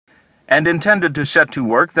and intended to set to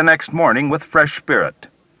work the next morning with fresh spirit.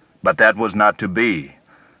 But that was not to be,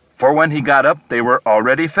 for when he got up they were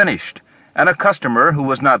already finished, and a customer who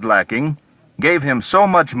was not lacking gave him so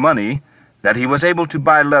much money that he was able to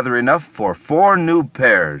buy leather enough for 4 new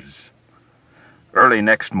pairs. Early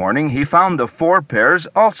next morning he found the 4 pairs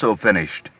also finished,